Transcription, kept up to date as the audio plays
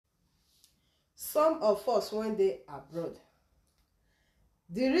some of us when they abroad,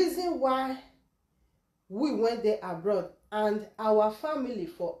 the reason why we went there abroad and our family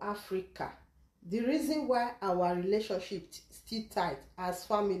for Africa, the reason why our relationship still tight as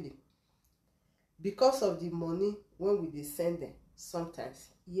family, because of the money when we dey send them sometimes.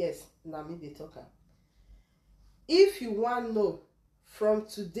 Yes, na me dey talk am. If you wan know from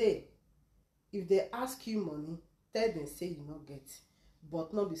today, if they ask you money, tell them say you no get,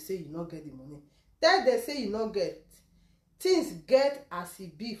 but not be say you no get the money. Tell them say you no get. Things get as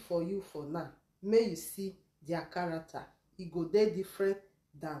e be for you for now. May you see their character. E go dey different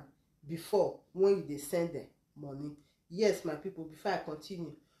than before when you dey send them money. Yes, my people, before I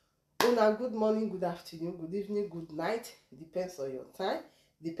continue, una good morning, good afternoon, good evening, good night. Depends on your time,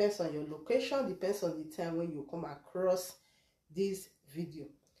 depends on your location, depends on the time when you come across this video.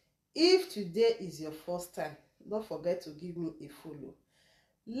 If today is your first time, don't forget to give me a follow,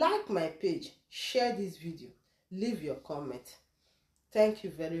 like my page, share this video, leave your comment. Thank you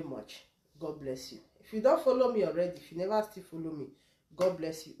very much. God bless you. If you don't follow me already, if you never still follow me, God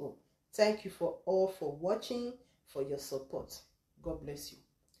bless you all. Thank you for all for watching, for your support. God bless you.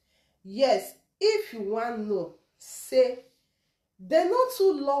 Yes, if you want to know, say they not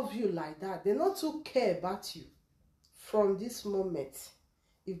too love you like that, they not too care about you from this moment.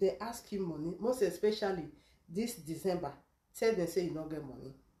 If they ask you money, most especially this December, tell them say you don't get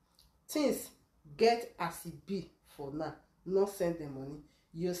money. Things get as it be for now. Not send them money.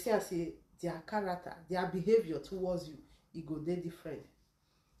 You see and say their character, their behavior towards you, it go dey different.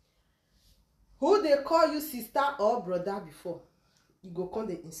 Who they call you sister or brother before, you go come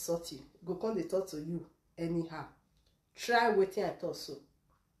they insult you, go come they talk to you anyhow. Try waiting I talk so.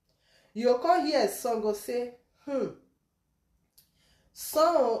 You come hear a song go say,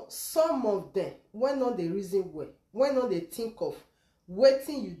 some of them when not the reason well, when not they think of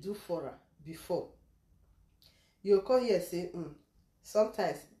waiting you do for her before. You come here say,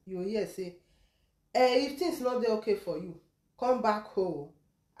 sometimes you hear say, if things not dey okay for you, come back home,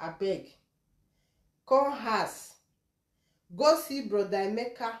 I beg. Come house, go see brother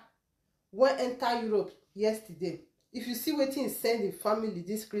Emeka when enter Europe yesterday. If you see wetin send the family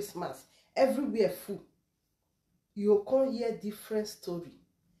this Christmas, everywhere full. You come hear different story,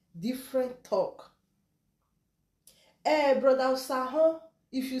 different talk. Brother Osahon,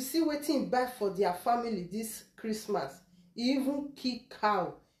 if you see wetin buy for their family this Christmas, he even kill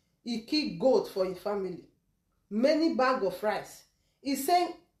cow, he kill goat for his family. Many bag of rice. He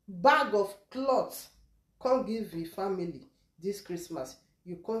send bag of cloth, come give his family this Christmas.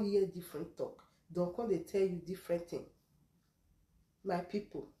 You can't hear different talk. Don't come they tell you different thing. My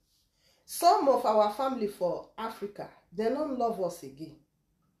people, some of our family for Africa, they don't love us again.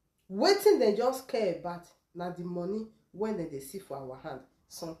 Waiting they just care about now the money when they see for our hand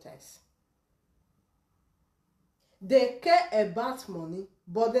sometimes. They care about money,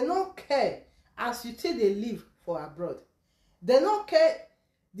 but they don't care as you think they live for abroad. They don't care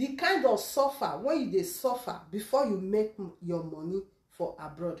the kind of suffer when you dey suffer before you make your money for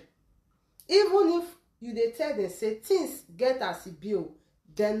abroad. Even if you dey tell them say things get as e be,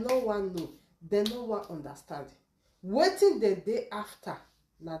 they no wan know, they no wan understand. Waiting dem dey after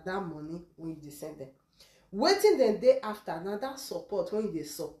na that money when you dey send them. Waiting dem dey after na that support when you dey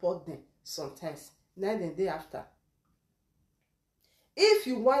support them sometimes. Na dem dey after. If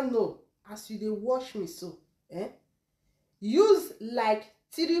you wan know as you dey watch me so, use like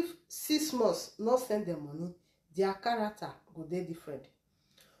 3-6 months not send them money, their character go dey different.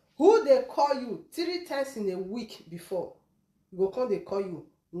 Who they call you 3 times in a week before, go come they call you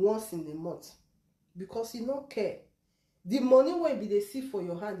once in a month, because you no care. The money when be they see for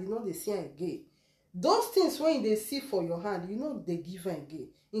your hand, you know they see again. Those things when they see for your hand, you know they give again.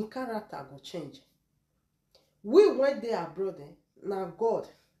 In character go change. We went there abroad, now God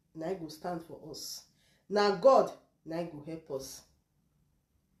now go stand for us. Now God now go help us.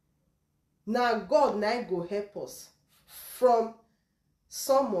 Now God now go help us from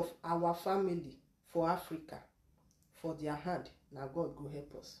some of our family for Africa, for their hand. Now God go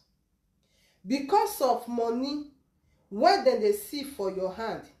help us. Because of money, when they see for your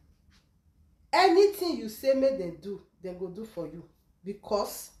hand, anything you say make them do, they go do for you.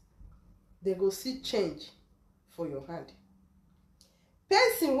 Because they go see change for your hand.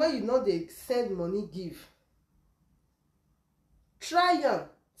 Person when you know they send money give, try am,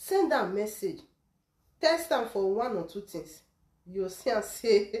 send am message, test am for 1 or 2 things. You see and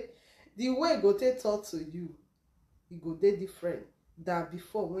say the way go take talk to you, it go dey different than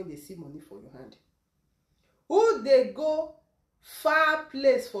before when they see money for your hand. Who they go far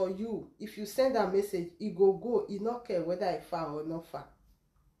place for you, if you send a message, it go, it not care whether it far or not far.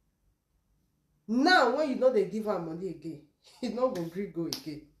 Now when you no dey give am money again, e no go gree go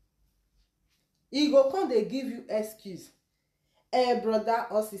again. E go come dey give you excuse. Brother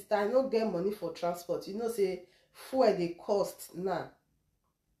or sister, I no get money for transport. You know say fuel dey cost now.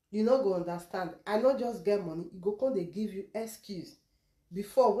 You no go understand. I no just get money. E go come dey give you excuse.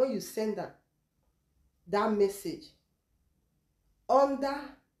 Before, when you send am that message, under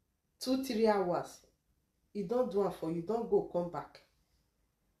 2-3 hours, e don do am for you, don go come back.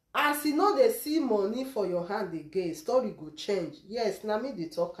 As e no dey see money for your hand again, story go change. Yes, na me dey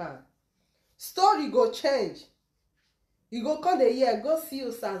talk am. Story go change. You go come dey hear, go see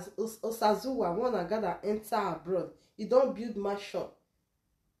Osazuwa, one Agada enter abroad. E don build mansion.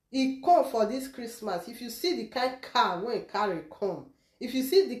 E come for this Christmas. If you see the kind car wey e carry come, if you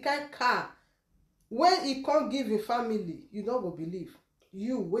see the kind car when e come give him family, you no go believe.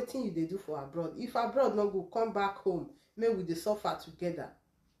 You, wetin you dey do for abroad? If abroad no go, come back home, make we dey suffer together.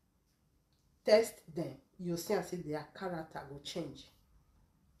 Test them. You see and say their character go change.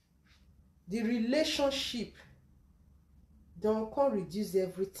 The relationship don come reduce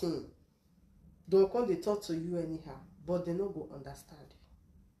everything. Don come dey talk to you anyhow, but they no go understand.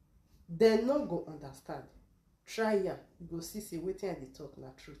 They no go understand. Try am, you go see say wetin I dey talk na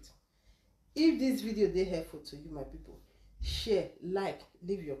truth. If this video dey helpful to you, my people, share, like,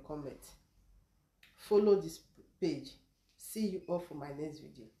 leave your comment. Follow this page. See you all for my next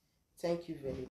video. Thank you very much.